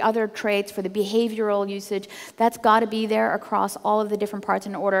verification, for the other traits, for the behavioral usage, that's got to be there across all of the different parts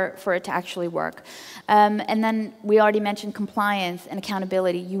in order for it to actually work. And then we already mentioned compliance and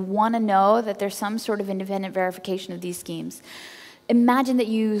accountability. You want to know that there's some sort of independent verification of these schemes. Imagine that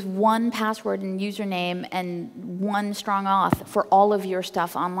you use one password and username and one strong auth for all of your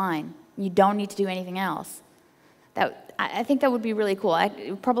stuff online. You don't need to do anything else. I think that would be really cool. It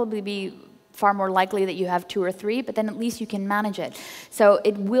would probably be far more likely that you have 2 or 3, but then at least you can manage it. So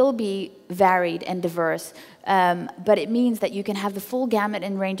it will be varied and diverse, but it means that you can have the full gamut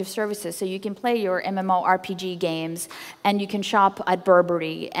and range of services. So you can play your MMORPG games, and you can shop at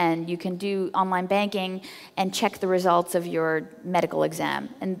Burberry, and you can do online banking and check the results of your medical exam.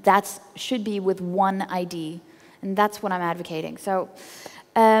 And that should be with one ID, and that's what I'm advocating. So.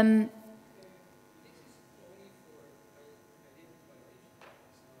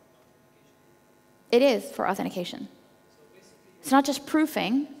 It is for authentication. It's not just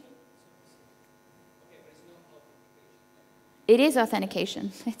proofing. It is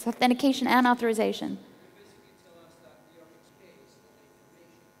authentication. It's authentication and authorization.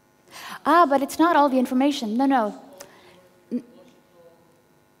 Ah, but it's not all the information. No.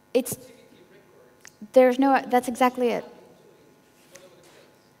 That's exactly it.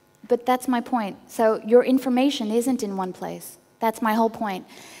 But that's my point. So your information isn't in one place. That's my whole point.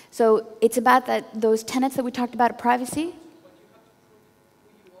 So it's about those tenets that we talked about of privacy.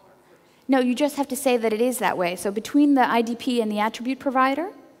 No, you just have to say that it is that way. So between the IDP and the attribute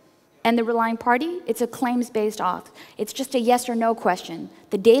provider and the relying party, it's a claims-based auth. It's just a yes or no question.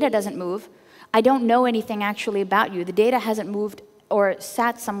 The data doesn't move. I don't know anything actually about you. The data hasn't moved or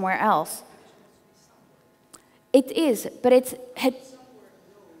sat somewhere else. It is, but it's...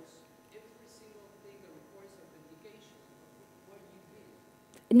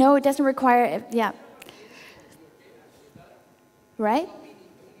 No, it doesn't require, yeah. Right?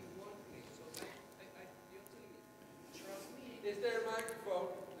 Is there a microphone?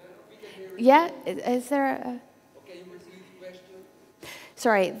 Yeah, is there a... Okay, you received the question.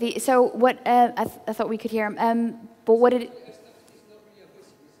 Sorry, so what, I thought we could hear him, but what did it...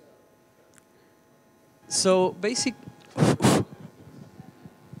 So basic...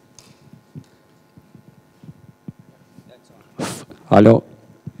 Hello.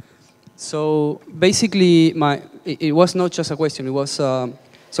 So basically, it was not just a question. It was so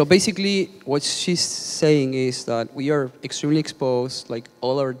basically what she's saying is that we are extremely exposed. Like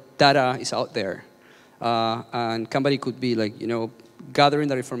all our data is out there, and somebody could be like gathering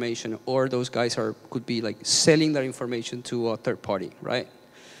that information, or those guys could be like selling that information to a third party, right?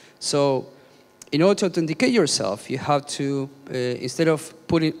 So in order to authenticate yourself, you have to instead of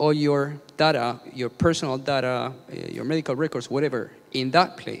putting all your data, your personal data, your medical records, whatever, in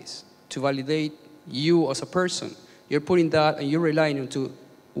that place to validate you as a person, you're putting that and you're relying on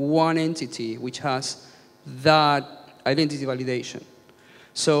one entity which has that identity validation.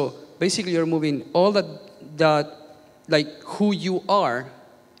 So basically you're moving all that like who you are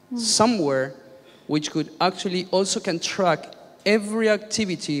somewhere, which could actually also can track every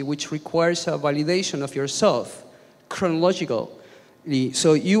activity which requires a validation of yourself chronologically.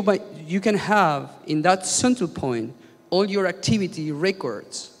 So you can have in that central point all your activity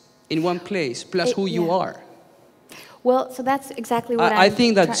records in one place, plus who you are. Well, so that's exactly what I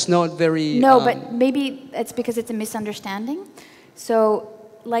think that's not very... No, but maybe it's because it's a misunderstanding. So,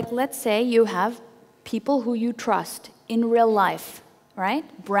 like, let's say you have people who you trust in real life, right?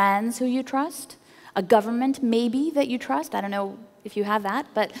 Brands who you trust, a government maybe that you trust. I don't know if you have that,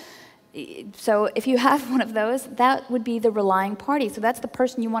 but so if you have one of those, that would be the relying party. So that's the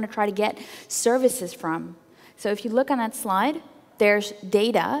person you want to try to get services from. So if you look on that slide, there's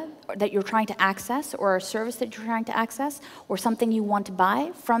data that you're trying to access, or a service that you're trying to access, or something you want to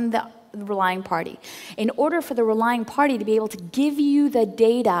buy from the relying party. In order for the relying party to be able to give you the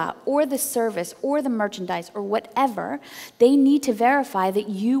data, or the service, or the merchandise, or whatever, they need to verify that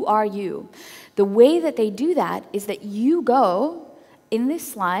you are you. The way that they do that is that you go, in this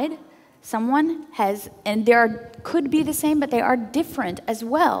slide, someone has, and could be the same, but they are different as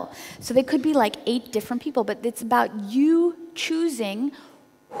well. So they could be like 8 different people, but it's about you choosing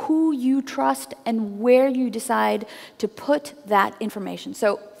who you trust and where you decide to put that information.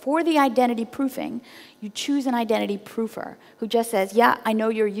 So for the identity proofing, you choose an identity proofer who just says, yeah, I know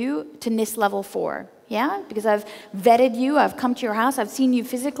you're you to NIST level 4. Yeah, because I've vetted you, I've come to your house, I've seen you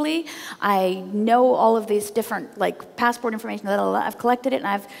physically, I know all of these different, like, passport information, I've collected it and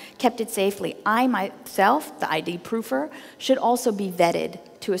I've kept it safely. I myself, the ID proofer, should also be vetted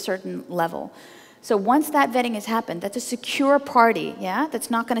to a certain level. So once that vetting has happened, that's a secure party, yeah,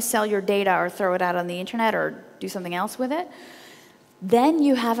 that's not going to sell your data or throw it out on the internet or do something else with it. Then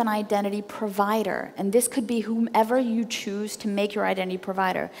you have an identity provider, and this could be whomever you choose to make your identity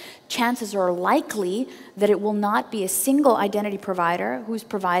provider. Chances are likely that it will not be a single identity provider who's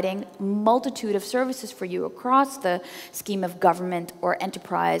providing a multitude of services for you across the scheme of government or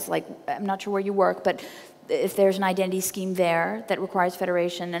enterprise. Like, I'm not sure where you work, but if there's an identity scheme there that requires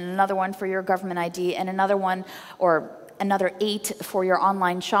federation, and another one for your government ID, and another one, or another 8 for your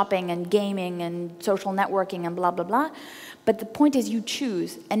online shopping and gaming and social networking and blah, blah, blah. But the point is you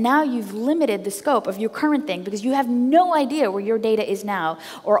choose, and now you've limited the scope of your current thing because you have no idea where your data is now,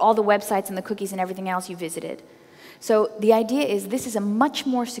 or all the websites and the cookies and everything else you visited. So the idea is this is a much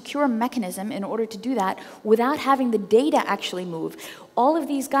more secure mechanism in order to do that without having the data actually move. All of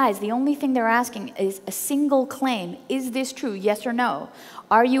these guys, the only thing they're asking is a single claim. Is this true? Yes or no?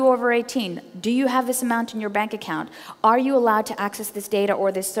 Are you over 18? Do you have this amount in your bank account? Are you allowed to access this data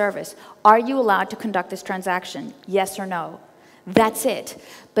or this service? Are you allowed to conduct this transaction? Yes or no? That's it.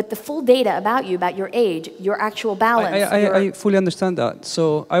 But the full data about you, about your age, your actual balance. I fully understand that.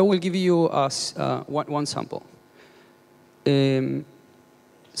 So I will give you one sample.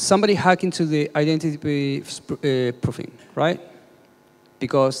 Somebody hacked into the identity proofing, right?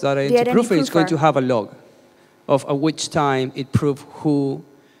 Because that identity proofing is going to have a log of at which time it proved who,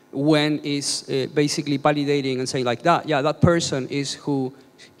 when is basically validating and saying like that, yeah, that person is who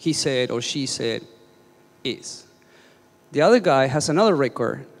he said or she said is. The other guy has another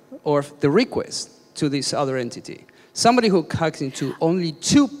record of the request to this other entity. Somebody who hacks into only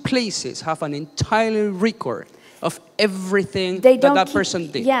 2 places have an entire record of everything that person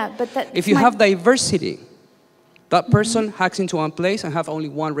did. Yeah, but if you have diversity, that person hacks into one place and have only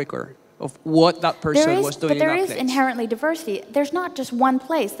one record of what that person was doing in that place. But there is inherently diversity. There's not just one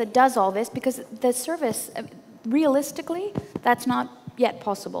place that does all this because the service, realistically, that's not yet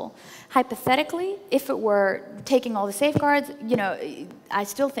possible. Hypothetically, if it were taking all the safeguards, you know, I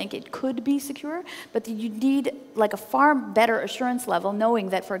still think it could be secure, but you need like a far better assurance level knowing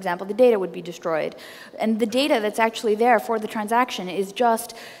that, for example, the data would be destroyed. And the data that's actually there for the transaction is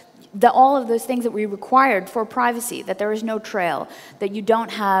just all of those things that we required for privacy, that there is no trail, that you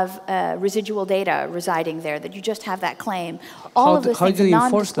don't have residual data residing there, that you just have that claim. All of those things,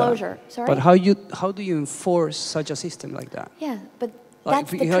 non-disclosure. Sorry? But how do you enforce such a system like that? Yeah, but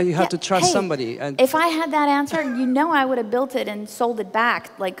like you have to trust somebody. And if I had that answer, you know I would have built it and sold it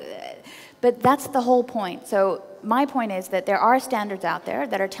back. Like, but that's the whole point. So my point is that there are standards out there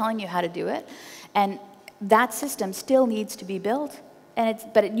that are telling you how to do it, and that system still needs to be built.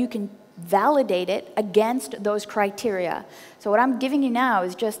 But you can validate it against those criteria. So what I'm giving you now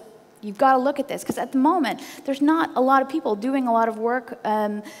is just, you've got to look at this, because at the moment, there's not a lot of people doing a lot of work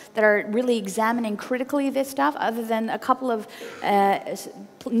that are really examining critically this stuff, other than a couple of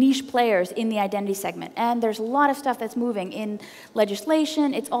niche players in the identity segment. And there's a lot of stuff that's moving in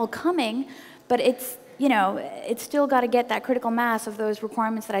legislation. It's all coming, but it's, you know, it's still got to get that critical mass of those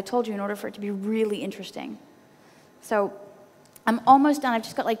requirements that I told you in order for it to be really interesting. So I'm almost done. I've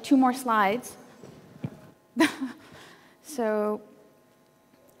just got like 2 more slides. So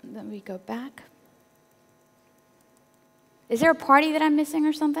let me go back. Is there a party that I'm missing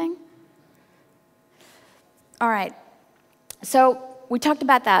or something? All right. So we talked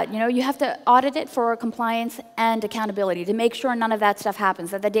about that. You know, you have to audit it for compliance and accountability to make sure none of that stuff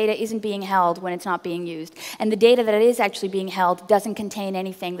happens, that the data isn't being held when it's not being used. And the data that is actually being held doesn't contain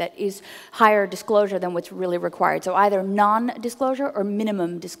anything that is higher disclosure than what's really required. So either non-disclosure or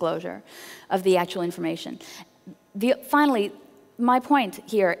minimum disclosure of the actual information. Finally, my point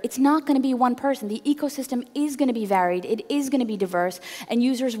here, it's not going to be one person. The ecosystem is going to be varied. It is going to be diverse. And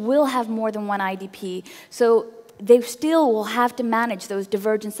users will have more than one IDP. So they still will have to manage those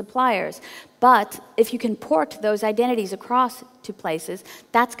divergent suppliers. But if you can port those identities across to places,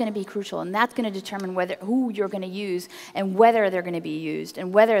 that's going to be crucial. And that's going to determine who you're going to use and whether they're going to be used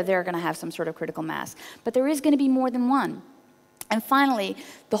and whether they're going to have some sort of critical mass. But there is going to be more than one. And finally,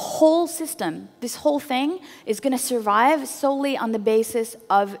 the whole system, this whole thing, is going to survive solely on the basis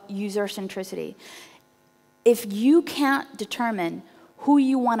of user centricity. If you can't determine who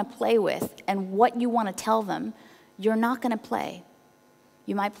you want to play with and what you want to tell them, you're not going to play.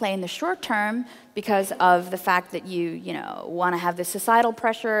 You might play in the short term because of the fact that you want to have the societal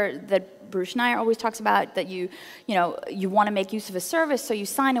pressure that Bruce Schneier always talks about, that you want to make use of a service, so you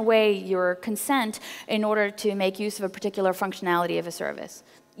sign away your consent in order to make use of a particular functionality of a service.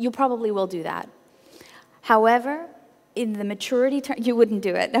 You probably will do that. However, in the maturity term, you wouldn't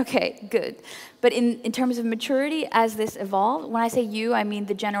do it. Okay, good. But in terms of maturity, as this evolves, when I say you, I mean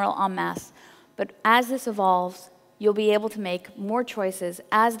the general en masse. But as this evolves, you'll be able to make more choices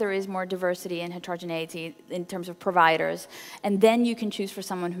as there is more diversity and heterogeneity in terms of providers. And then you can choose for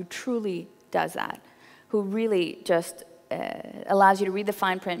someone who truly does that, who really just allows you to read the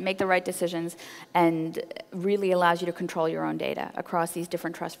fine print, make the right decisions, and really allows you to control your own data across these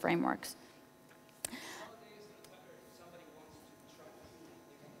different trust frameworks.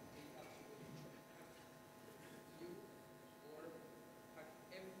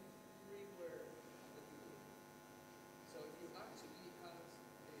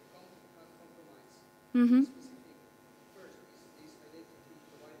 Mm-hmm.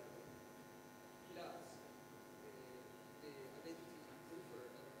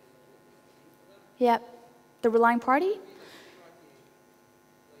 Yep. The relying party?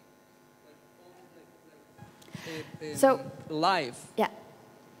 So live. Yeah.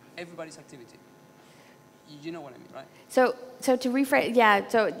 Everybody's activity. You know what I mean, right? So to rephrase, yeah.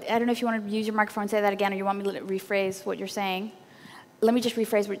 So I don't know if you want to use your microphone and say that again, or you want me to rephrase what you're saying. Let me just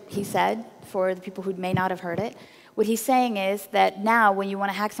rephrase what he said for the people who may not have heard it. What he's saying is that now when you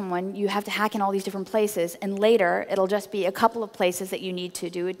want to hack someone, you have to hack in all these different places, and later it'll just be a couple of places that you need to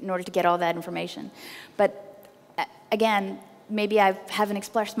do it in order to get all that information. But again, maybe I haven't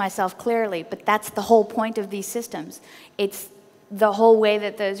expressed myself clearly, but that's the whole point of these systems. It's the whole way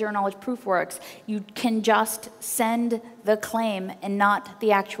that the zero-knowledge proof works. You can just send the claim and not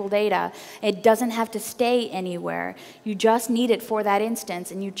the actual data. It doesn't have to stay anywhere. You just need it for that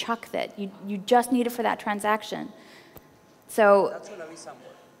instance, and you chuck that. You just need it for that transaction. So that's going to be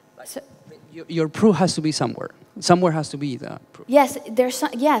somewhere. Like, your proof has to be somewhere. Somewhere has to be the proof. Yes, there's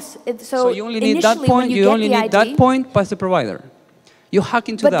yes. So you only need that point. You only need that point past the provider. You hack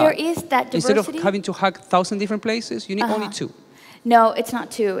into that. But there is that diversity. Instead of having to hack 1,000 different places, you need only 2. No, it's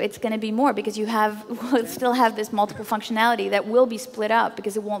not 2. It's going to be more because we'll still have this multiple functionality that will be split up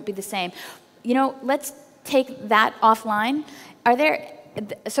because it won't be the same. You know, let's take that offline.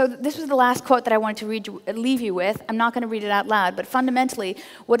 So this was the last quote that I wanted to leave you with. I'm not going to read it out loud, but fundamentally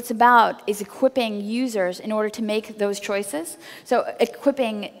what it's about is equipping users in order to make those choices. So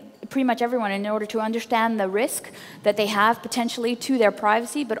equipping pretty much everyone in order to understand the risk that they have potentially to their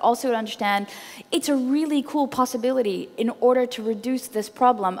privacy, but also to understand it's a really cool possibility in order to reduce this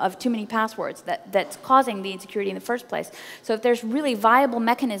problem of too many passwords that's causing the insecurity in the first place. So if there's really viable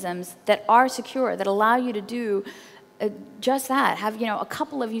mechanisms that are secure, that allow you to do just that, have a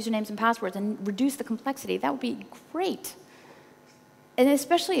couple of usernames and passwords and reduce the complexity, that would be great. And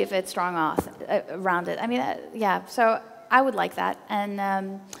especially if it's strong auth around it. I mean, yeah, so I would like that. And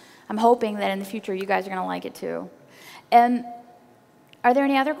I'm hoping that in the future you guys are going to like it too. Are there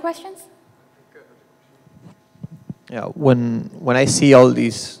any other questions? Yeah, when I see all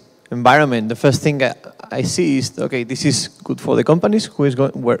this environment, the first thing I see is, okay, this is good for the companies who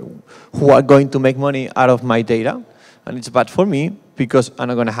are going to make money out of my data, and it's bad for me because I'm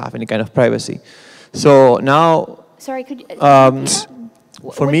not going to have any kind of privacy. So now, sorry, could you,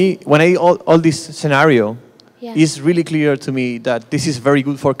 for me, when all this scenario, yeah. It's really clear to me that this is very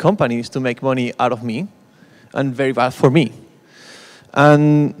good for companies to make money out of me, and very bad for me.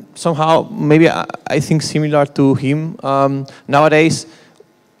 And somehow, maybe I think similar to him, nowadays,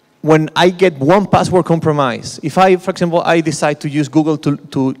 when I get one password compromise, if I, for example, I decide to use Google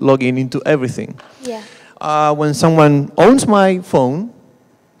to log in into everything, when someone owns my phone,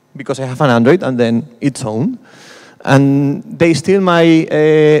 because I have an Android and then it's owned, and they steal my,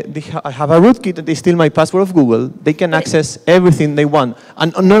 I have a rootkit and they steal my password of Google, they can access everything they want.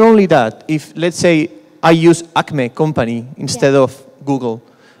 And not only that, if, let's say, I use Acme company instead of Google,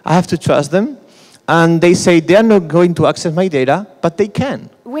 I have to trust them, and they say they are not going to access my data, but they can.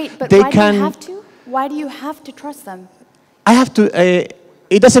 Wait, but they why can, do you have to? Why do you have to trust them? I have to,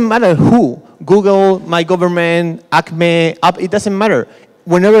 it doesn't matter who, Google, my government, Acme, it doesn't matter.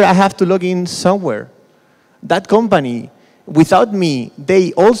 Whenever I have to log in somewhere, that company, without me,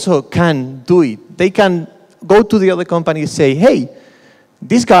 they also can do it. They can go to the other company and say, hey,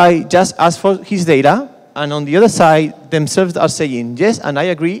 this guy just asked for his data, and on the other side, themselves are saying, yes, and I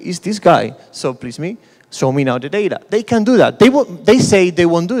agree, it's this guy. So please show me now the data. They can do that. They say they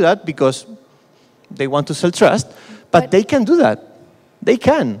won't do that because they want to sell trust, but they can do that. They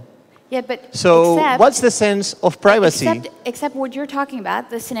can. Yeah, but so what's the sense of privacy? Except what you're talking about,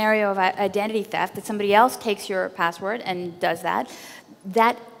 the scenario of identity theft, that somebody else takes your password and does that.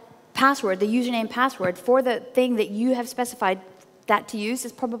 That password, the username password, for the thing that you have specified that to use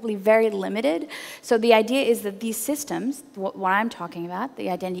is probably very limited. So the idea is that these systems, what I'm talking about, the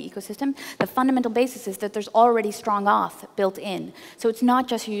identity ecosystem, the fundamental basis is that there's already strong auth built in. So it's not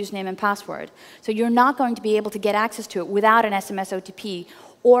just your username and password. So you're not going to be able to get access to it without an SMS OTP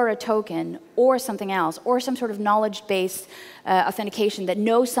or a token, or something else, or some sort of knowledge-based authentication that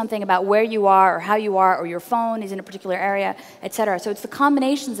knows something about where you are, or how you are, or your phone is in a particular area, et cetera. So it's the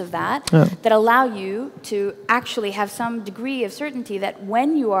combinations of that that allow you to actually have some degree of certainty that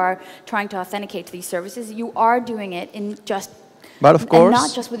when you are trying to authenticate to these services, you are doing it in just, but of course, and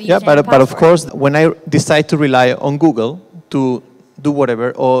not just with the username and but of course, when I decide to rely on Google to do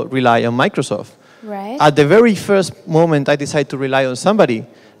whatever, or rely on Microsoft, right. At the very first moment I decide to rely on somebody,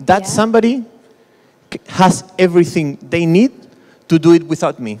 that somebody has everything they need to do it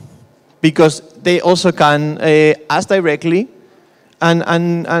without me. Because they also can ask directly,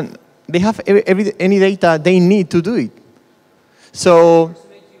 and they have any data they need to do it. So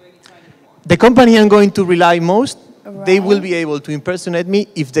the company I'm going to rely most, they will be able to impersonate me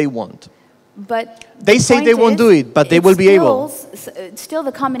if they want. But they say they won't do it, but they will be able. It's still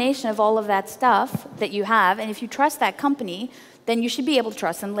the combination of all of that stuff that you have, and if you trust that company, then you should be able to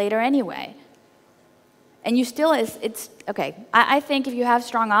trust them later anyway. And you still, it's okay. I think if you have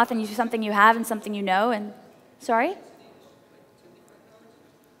strong auth and you something you have and something you know, and sorry?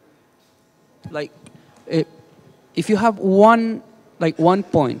 Like, if you have one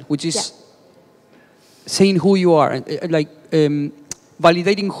point, which is saying who you are, and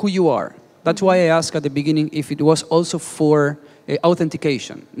validating who you are. That's why I asked at the beginning if it was also for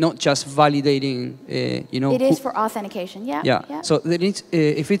authentication, not just validating, you know. It is for authentication, yeah. So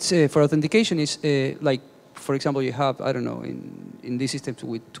if it's for authentication, it's like, for example, you have, I don't know, in these systems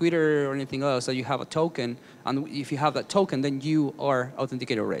with Twitter or anything else, that you have a token, and if you have that token, then you are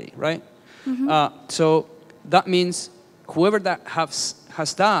authenticated already, right? So that means whoever that has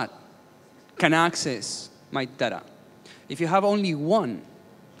that can access my data. If you have only one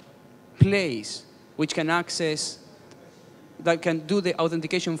place which can access, that can do the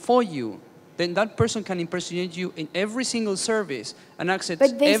authentication for you, then that person can impersonate you in every single service and access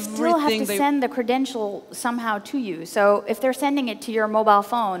everything. But they still have to send the credential somehow to you. So if they're sending it to your mobile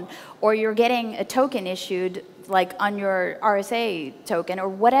phone, or you're getting a token issued, like on your RSA token or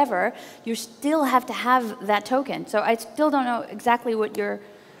whatever, you still have to have that token. So I still don't know exactly what you're...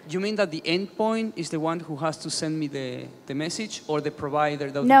 You mean that the endpoint is the one who has to send me the message, or the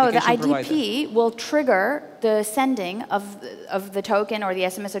provider, the No, the authentication IDP will trigger the sending of the token or the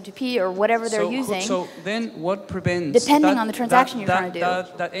SMS OTP or whatever they're using. So then what prevents... Depending on the transaction you're trying to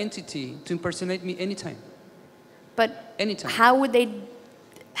do. That entity to impersonate me anytime? But anytime. How would they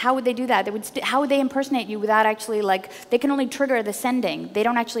do that? How would they impersonate you without actually, like, they can only trigger the sending. They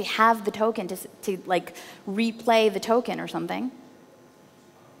don't actually have the token to like, replay the token or something.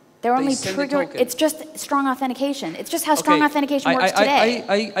 They're only triggering, it's just strong authentication. It's just how strong authentication works today.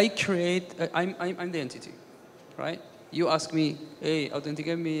 I'm the entity, right? You ask me, hey,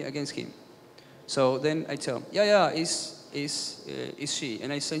 authenticate me against him. So then I tell, is she?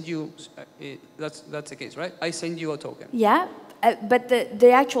 And I send you, that's the case, right? I send you a token. Yeah, but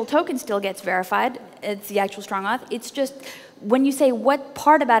the actual token still gets verified. It's the actual strong auth. It's just when you say what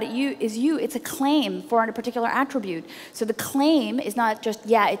part about it is you, it's a claim for a particular attribute. So the claim is not just,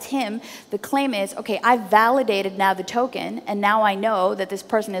 yeah, it's him. The claim is, okay, I've validated now the token, and now I know that this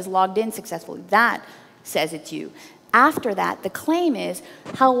person is logged in successfully. That says it's you. After that, the claim is,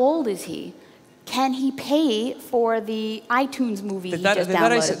 how old is he? Can he pay for the iTunes movie he just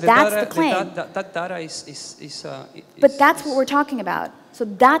downloaded? That's the claim. That data is but that's what we're talking about. So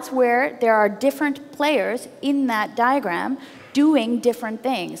that's where there are different players in that diagram doing different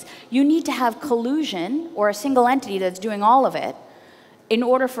things. You need to have collusion or a single entity that's doing all of it in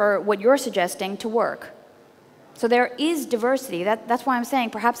order for what you're suggesting to work. So there is diversity. That's why I'm saying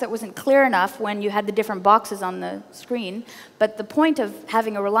perhaps that wasn't clear enough when you had the different boxes on the screen. But the point of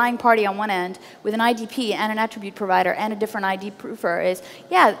having a relying party on one end with an IDP and an attribute provider and a different ID proofer is,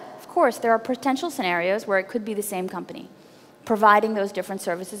 yeah, of course, there are potential scenarios where it could be the same company providing those different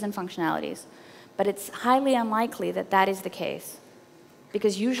services and functionalities. But it's highly unlikely that that is the case.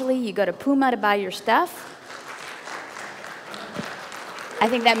 Because usually you go to Puma to buy your stuff. I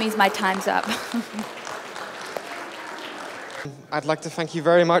think that means my time's up. I'd like to thank you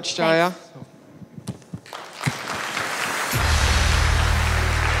very much, Jaya. Thanks.